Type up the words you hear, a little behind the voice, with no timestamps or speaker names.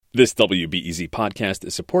This WBEZ podcast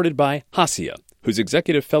is supported by Hacia, whose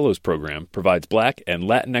Executive Fellows Program provides Black and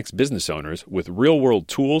Latinx business owners with real-world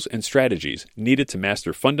tools and strategies needed to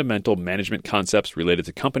master fundamental management concepts related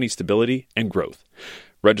to company stability and growth.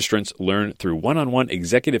 Registrants learn through one-on-one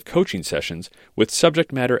executive coaching sessions with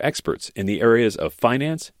subject matter experts in the areas of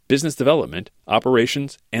finance, business development,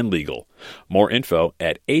 operations, and legal. More info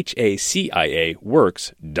at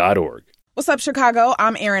haciaworks.org. What's up, Chicago?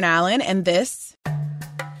 I'm Erin Allen, and this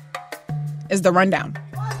is The Rundown.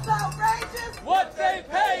 What's outrageous? What they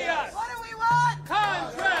pay us. What do we want?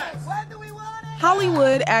 Contracts. When do we want it?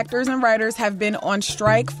 Hollywood actors and writers have been on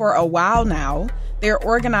strike for a while now. They're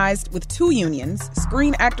organized with two unions,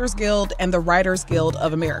 Screen Actors Guild and the Writers Guild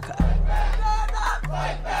of America. Stand up,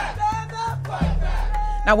 fight back. Stand up, fight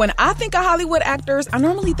back. Now, when I think of Hollywood actors, I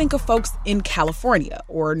normally think of folks in California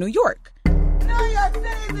or New York. New York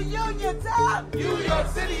City's a union town. New York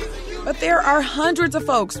City is a union. But there are hundreds of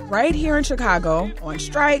folks right here in Chicago on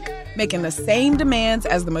strike, making the same demands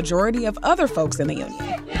as the majority of other folks in the union.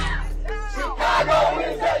 Chicago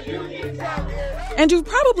is a union town. And you've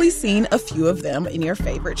probably seen a few of them in your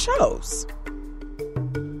favorite shows.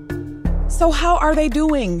 So how are they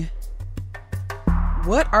doing?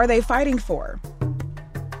 What are they fighting for?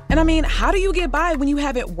 And I mean, how do you get by when you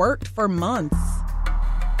haven't worked for months?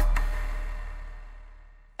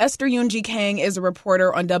 Esther Yoon-Ji Kang is a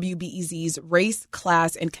reporter on WBEZ's Race,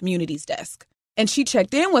 Class, and Communities desk. And she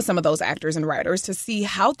checked in with some of those actors and writers to see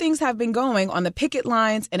how things have been going on the picket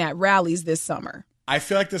lines and at rallies this summer. I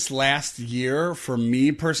feel like this last year, for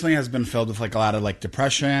me personally, has been filled with like a lot of like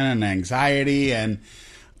depression and anxiety. And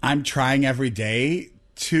I'm trying every day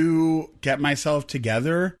to get myself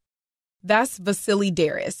together. That's Vasily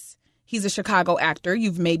Daris. He's a Chicago actor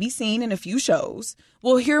you've maybe seen in a few shows.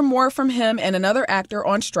 We'll hear more from him and another actor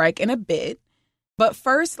on strike in a bit. But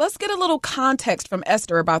first, let's get a little context from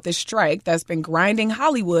Esther about this strike that's been grinding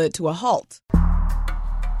Hollywood to a halt.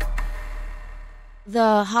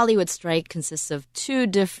 The Hollywood strike consists of two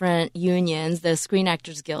different unions, the Screen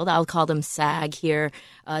Actors Guild, I'll call them SAG here.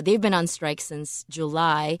 They've been on strike since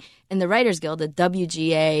July. And the Writers Guild, the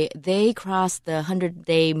WGA, they crossed the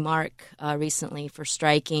 100-day mark recently for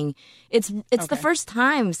striking. It's the first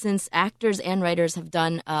time since actors and writers have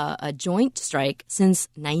done a joint strike since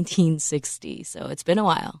 1960. So it's been a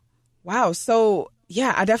while. Wow. So,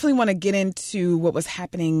 yeah, I definitely want to get into what was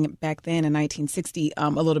happening back then in 1960 a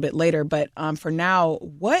little bit later. But for now,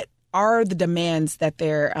 what are the demands that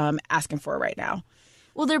they're asking for right now?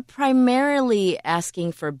 Well, they're primarily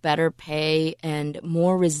asking for better pay and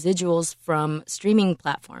more residuals from streaming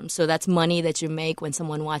platforms. So that's money that you make when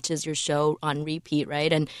someone watches your show on repeat,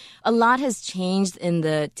 right? And a lot has changed in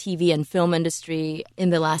the TV and film industry in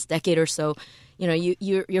the last decade or so. You know,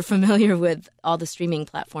 you're familiar with all the streaming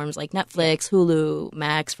platforms like Netflix, Hulu,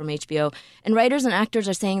 Max from HBO. And writers and actors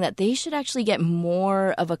are saying that they should actually get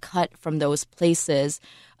more of a cut from those places.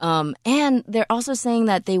 And they're also saying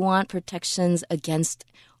that they want protections against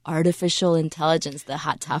artificial intelligence, the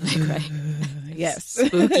hot topic, right? Yes.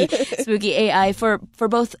 Spooky AI for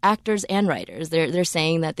both actors and writers. They're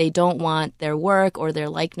saying that they don't want their work or their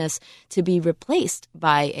likeness to be replaced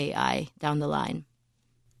by AI down the line.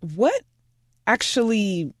 What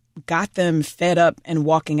actually got them fed up and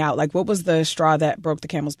walking out? Like, what was the straw that broke the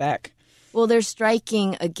camel's back? Well, they're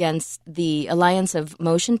striking against the Alliance of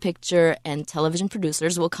Motion Picture and Television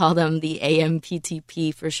Producers. We'll call them the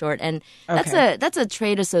AMPTP for short. And that's a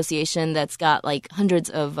trade association that's got like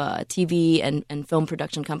hundreds of TV and film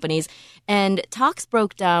production companies. And talks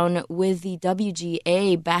broke down with the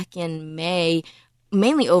WGA back in May,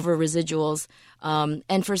 mainly over residuals.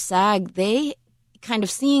 And for SAG, they kind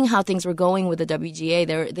of seeing how things were going with the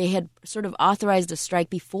WGA, they had sort of authorized a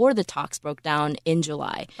strike before the talks broke down in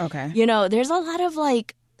July. Okay. You know, there's a lot of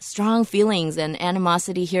like strong feelings and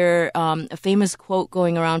animosity here. A famous quote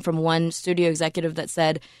going around from one studio executive that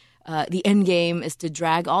said, the end game is to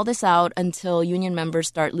drag all this out until union members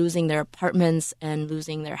start losing their apartments and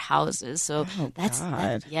losing their houses. So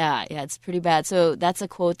it's pretty bad. So that's a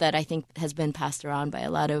quote that I think has been passed around by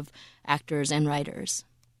a lot of actors and writers.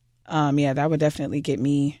 Yeah, that would definitely get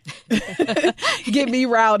me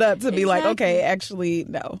riled up to be like, okay, actually,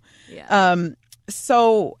 no. Yeah.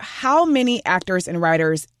 So how many actors and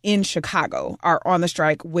writers in Chicago are on the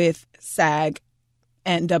strike with SAG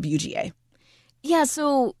and WGA? Yeah,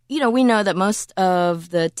 so, we know that most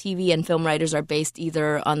of the TV and film writers are based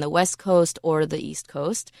either on the West Coast or the East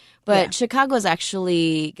Coast. But Chicago's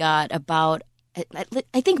actually got about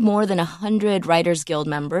I think more than 100 Writers Guild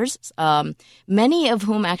members, many of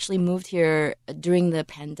whom actually moved here during the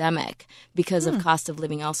pandemic because of cost of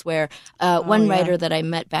living elsewhere. One writer that I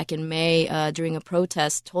met back in May during a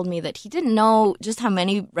protest told me that he didn't know just how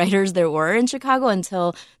many writers there were in Chicago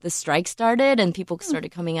until the strike started and people started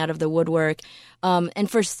coming out of the woodwork. And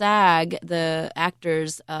for SAG, the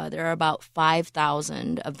actors, there are about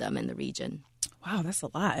 5,000 of them in the region. Wow, that's a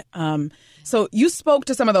lot. So you spoke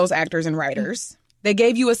to some of those actors and writers. They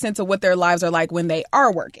gave you a sense of what their lives are like when they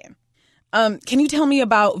are working. Can you tell me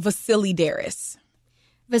about Vasily Daris?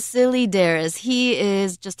 Vasily Daris, he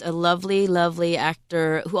is just a lovely, lovely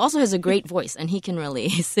actor who also has a great voice, and he can really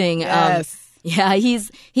sing. Yes.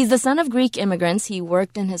 He's the son of Greek immigrants. He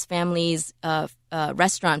worked in his family's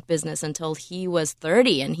restaurant business until he was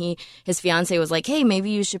 30, and his fiance was like, hey, maybe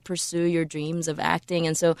you should pursue your dreams of acting.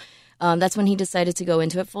 And so that's when he decided to go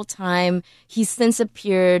into it full time. He's since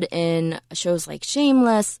appeared in shows like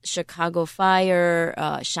Shameless, Chicago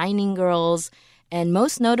Fire, Shining Girls, and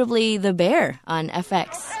most notably The Bear on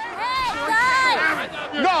FX.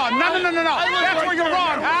 No. That's where you're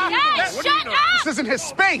wrong, huh? Guys, shut up! This isn't his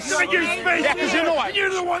space. This isn't your space. Yeah, because you know what? You're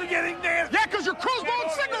the one getting there. Yeah, because your crew's blowing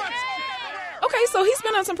cigarettes. Okay, so he's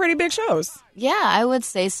been on some pretty big shows. Yeah, I would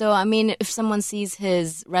say so. I mean, if someone sees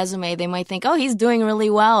his resume, they might think, oh, he's doing really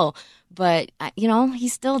well. But, he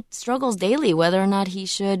still struggles daily whether or not he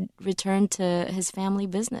should return to his family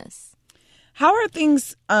business. How are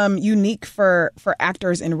things unique for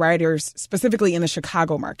actors and writers, specifically in the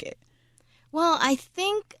Chicago market? Well, I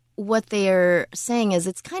think what they're saying is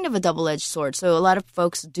it's kind of a double-edged sword. So a lot of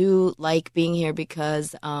folks do like being here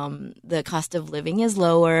because the cost of living is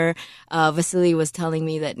lower. Vasily was telling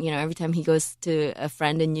me that, every time he goes to a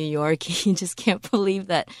friend in New York, he just can't believe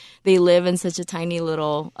that they live in such a tiny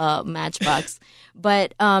little matchbox.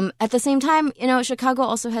 But at the same time, Chicago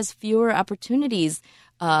also has fewer opportunities.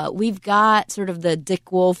 We've got sort of the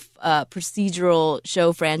Dick Wolf procedural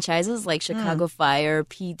show franchises like Chicago Fire,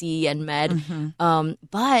 PD, and Med. Mm-hmm.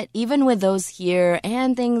 But even with those here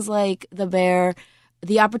and things like The Bear,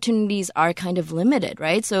 the opportunities are kind of limited,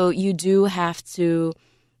 right? So you do have to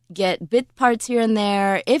get bit parts here and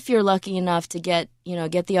there if you're lucky enough to get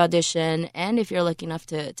the audition and if you're lucky enough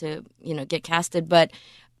to get casted. But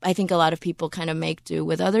I think a lot of people kind of make do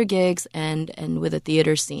with other gigs and with a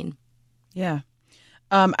theater scene. Yeah.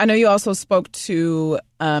 I know you also spoke to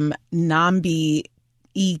Nambi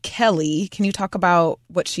E. Kelly. Can you talk about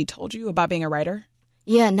what she told you about being a writer?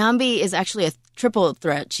 Yeah, Nambi is actually a triple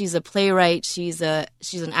threat. She's a playwright, she's an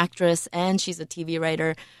actress, and she's a TV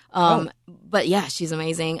writer. But yeah, she's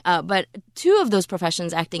amazing. But two of those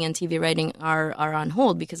professions, acting and TV writing, are on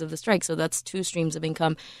hold because of the strike. So that's two streams of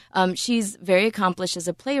income. She's very accomplished as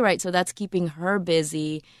a playwright, so that's keeping her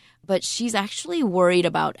busy. But she's actually worried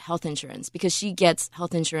about health insurance because she gets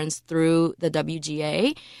health insurance through the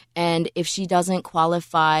WGA. And if she doesn't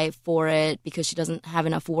qualify for it because she doesn't have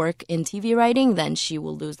enough work in TV writing, then she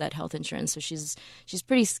will lose that health insurance. So she's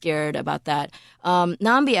pretty scared about that.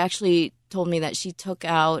 Nambi actually told me that she took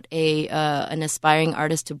out an aspiring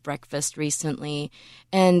artist to breakfast recently.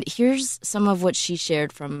 And here's some of what she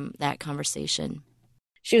shared from that conversation.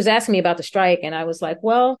 She was asking me about the strike, and I was like,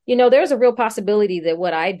 well, there's a real possibility that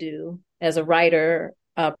what I do as a writer,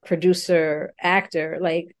 producer, actor,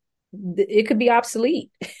 like it could be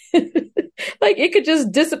obsolete. Like it could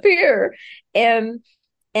just disappear. And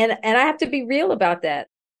I have to be real about that.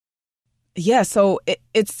 Yeah, so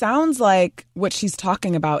it sounds like what she's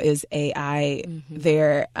talking about is AI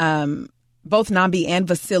there. Both Nambi and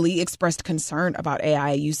Vasily expressed concern about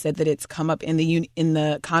AI. You said that it's come up in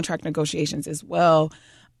the contract negotiations as well.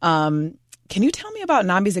 Can you tell me about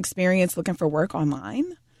Nambi's experience looking for work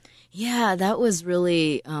online? Yeah, that was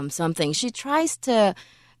really something. She tries to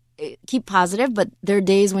keep positive, but there are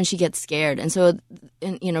days when she gets scared. And so,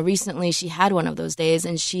 recently she had one of those days,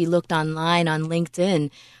 and she looked online on LinkedIn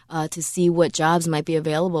to see what jobs might be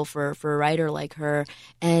available for a writer like her.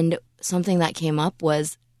 And something that came up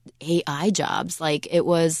was AI jobs. Like it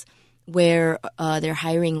was where they're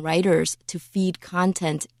hiring writers to feed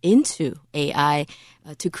content into AI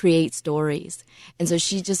to create stories. And so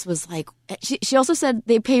she just was like, she also said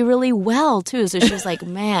they pay really well too. So she was like,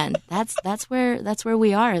 man, that's where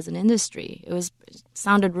we are as an industry. It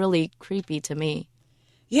sounded really creepy to me.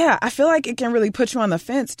 Yeah, I feel like it can really put you on the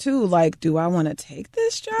fence, too. Like, do I want to take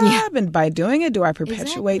this job? Yeah. And by doing it, do I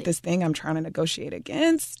perpetuate this thing I'm trying to negotiate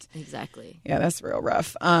against? Exactly. Yeah, that's real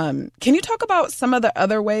rough. Can you talk about some of the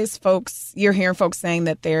other ways you're hearing folks saying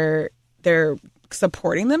that they're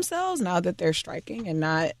supporting themselves now that they're striking and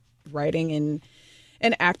not writing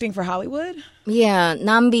and acting for Hollywood? Yeah,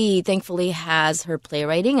 Nambi thankfully has her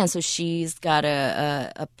playwriting, and so she's got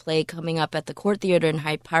a play coming up at the Court Theater in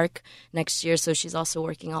Hyde Park next year. So she's also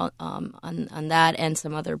working on that and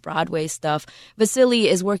some other Broadway stuff. Vasily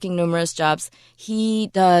is working numerous jobs.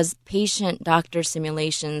 He does patient-doctor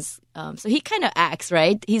simulations. So he kind of acts,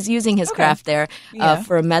 right? He's using his craft there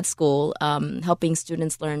for a med school, helping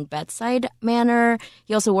students learn bedside manner.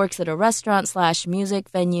 He also works at a restaurant/music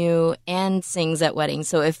venue and sings at weddings.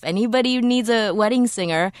 So if anybody needs a wedding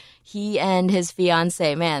singer, he and his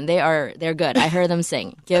fiance, man, they're good. I heard them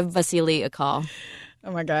sing. Give Vasily a call.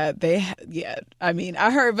 Oh my God. I mean,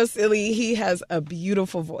 I heard Vasily, he has a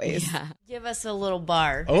beautiful voice. Yeah. Give us a little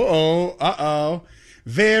bar.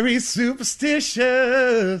 Very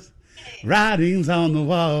superstitious. Writings on the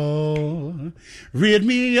wall. Rid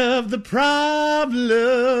me of the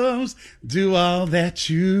problems. Do all that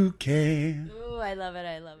you can. Ooh, I love it.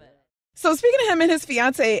 I love it. So speaking of him and his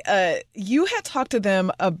fiance, you had talked to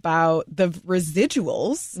them about the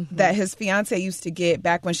residuals that his fiance used to get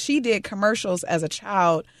back when she did commercials as a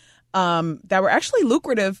child that were actually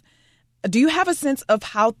lucrative. Do you have a sense of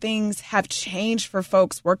how things have changed for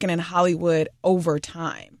folks working in Hollywood over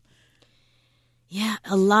time? Yeah,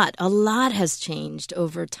 a lot. A lot has changed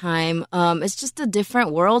over time. It's just a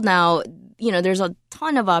different world now. You know, there's a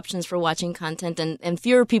ton of options for watching content, and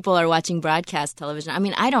fewer people are watching broadcast television. I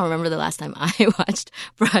mean, I don't remember the last time I watched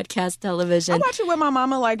broadcast television. I watch it with my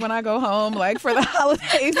mama, like, when I go home, like, for the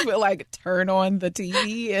holidays. We'll, like, turn on the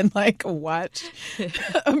TV and, like, watch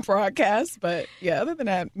a broadcast. But, yeah, other than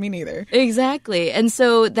that, me neither. Exactly. And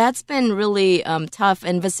so that's been really tough.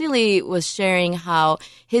 And Vasily was sharing how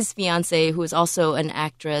his fiance, who is also an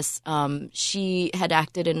actress, she had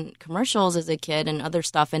acted in commercials as a kid and other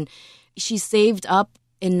stuff, and she saved up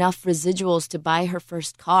enough residuals to buy her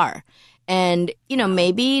first car. And, you know,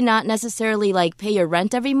 maybe not necessarily like pay your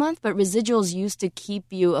rent every month, but residuals used to keep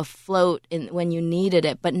you afloat when you needed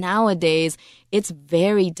it. But nowadays, it's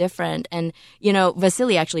very different. And, you know,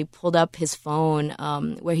 Vasily actually pulled up his phone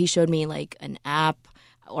where he showed me like an app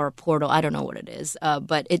or a portal. I don't know what it is,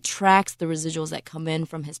 but it tracks the residuals that come in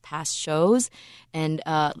from his past shows. And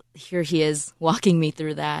here he is walking me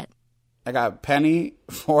through that. I got a penny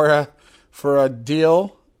for a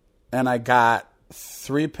deal, and I got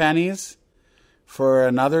 3 pennies for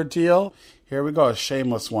another deal. Here we go. A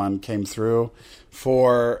shameless one came through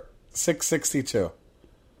for $6.62.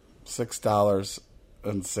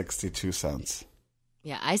 $6.62.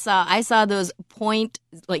 Yeah, I saw those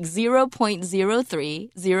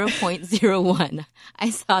 0.03, 0.01. I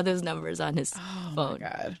saw those numbers on his phone. Oh my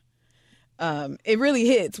God. It really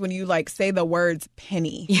hits when you like say the words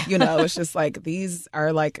penny. Yeah. You know, it's just like these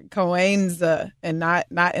are like coins and not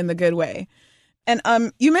in the good way. And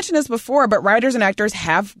you mentioned this before, but writers and actors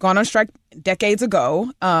have gone on strike decades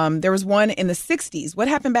ago. There was one in the 60s. What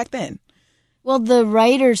happened back then? Well, the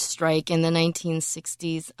writers' strike in the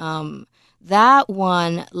 1960s, that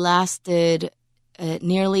one lasted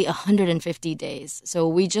nearly 150 days. So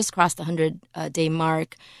we just crossed the 100-day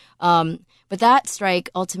mark. But that strike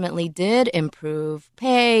ultimately did improve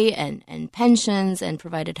pay and pensions and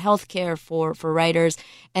provided health care for writers.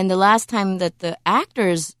 And the last time that the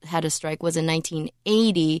actors had a strike was in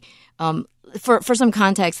 1980. For some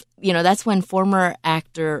context, you know, that's when former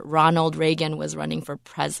actor Ronald Reagan was running for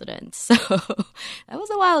president. So that was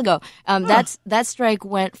a while ago. That strike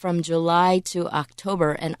went from July to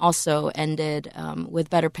October and also ended with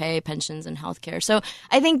better pay, pensions, and health care. So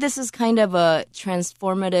I think this is kind of a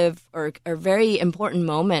transformative or very important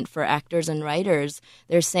moment for actors and writers.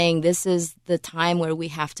 They're saying this is the time where we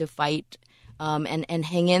have to fight and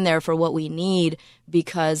hang in there for what we need,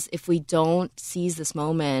 because if we don't seize this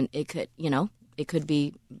moment, it could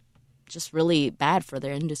be just really bad for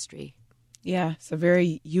their industry. Yeah, it's a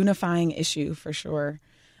very unifying issue for sure.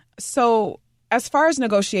 So as far as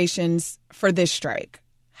negotiations for this strike,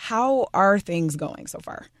 how are things going so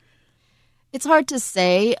far? It's hard to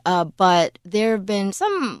say, but there have been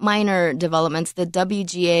some minor developments. The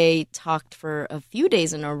WGA talked for a few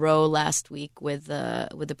days in a row last week with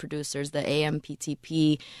the producers, the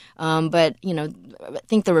AMPTP. But you know, I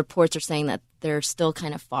think the reports are saying that they're still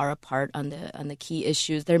kind of far apart on the key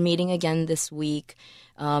issues. They're meeting again this week.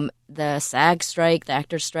 The SAG strike, the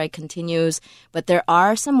actors' strike, continues, but there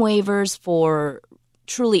are some waivers for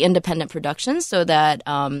truly independent productions, so that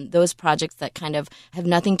those projects that kind of have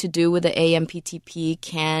nothing to do with the AMPTP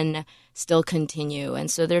can still continue.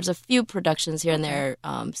 And so there's a few productions here and there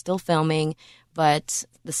still filming, but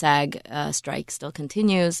the SAG strike still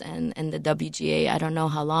continues, and the WGA, I don't know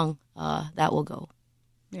how long that will go.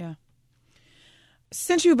 Yeah.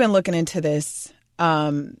 Since you've been looking into this,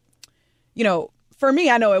 you know, for me,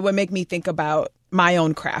 I know it would make me think about my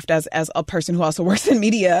own craft as a person who also works in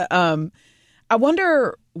media. I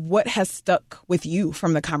wonder what has stuck with you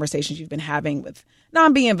from the conversations you've been having with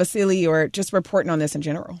Nambi and Vasily, or just reporting on this in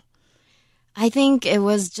general. I think it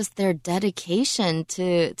was just their dedication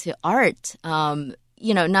to art.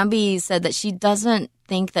 Nambi said that she doesn't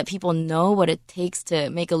think that people know what it takes to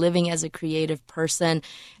make a living as a creative person.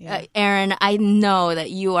 Yeah. Erin, I know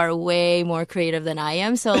that you are way more creative than I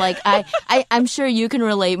am. So I'm sure you can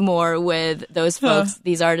relate more with those folks,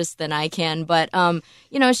 these artists, than I can. But,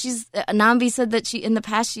 Nambi said that in the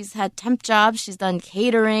past, she's had temp jobs. She's done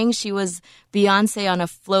catering. She was Beyonce on a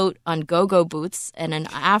float on go-go boots and an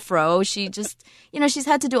afro. She just, she's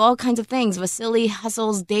had to do all kinds of things. Vasily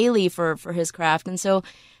hustles daily for his craft. And so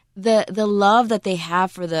the love that they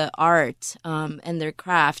have for the art and their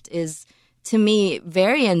craft is, to me,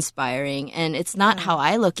 very inspiring. And it's not how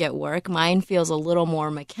I look at work. Mine feels a little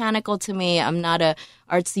more mechanical to me. I'm not a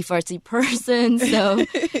artsy-fartsy person, so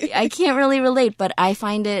I can't really relate. But I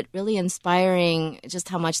find it really inspiring just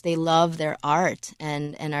how much they love their art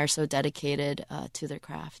and are so dedicated to their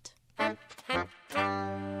craft.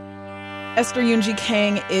 Esther Yoon-Ji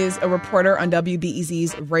Kang is a reporter on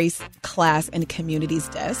WBEZ's Race, Class, and Communities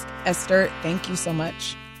desk. Esther, thank you so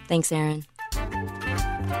much. Thanks, Erin.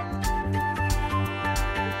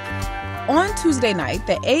 On Tuesday night,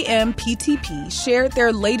 the AMPTP shared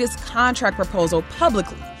their latest contract proposal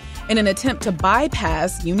publicly in an attempt to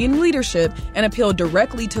bypass union leadership and appeal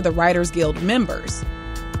directly to the Writers Guild members.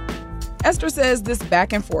 Esther says this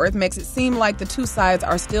back and forth makes it seem like the two sides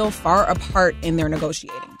are still far apart in their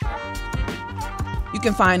negotiating. You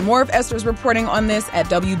can find more of Esther's reporting on this at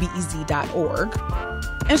WBEZ.org.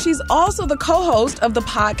 And she's also the co-host of the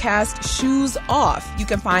podcast Shoes Off. You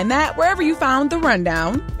can find that wherever you found The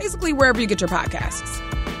Rundown, basically wherever you get your podcasts.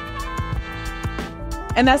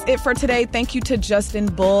 And that's it for today. Thank you to Justin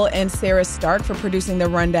Bull and Sarah Stark for producing The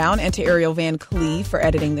Rundown, and to Ariel Van Cleve for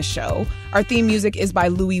editing the show. Our theme music is by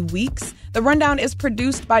Louis Weeks. The Rundown is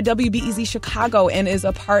produced by WBEZ Chicago and is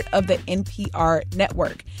a part of the NPR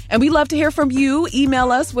network. And we love to hear from you.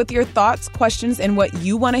 Email us with your thoughts, questions, and what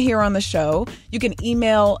you want to hear on the show. You can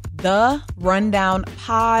email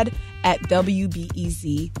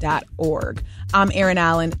therundownpod@wbez.org. I'm Erin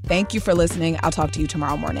Allen. Thank you for listening. I'll talk to you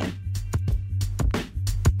tomorrow morning.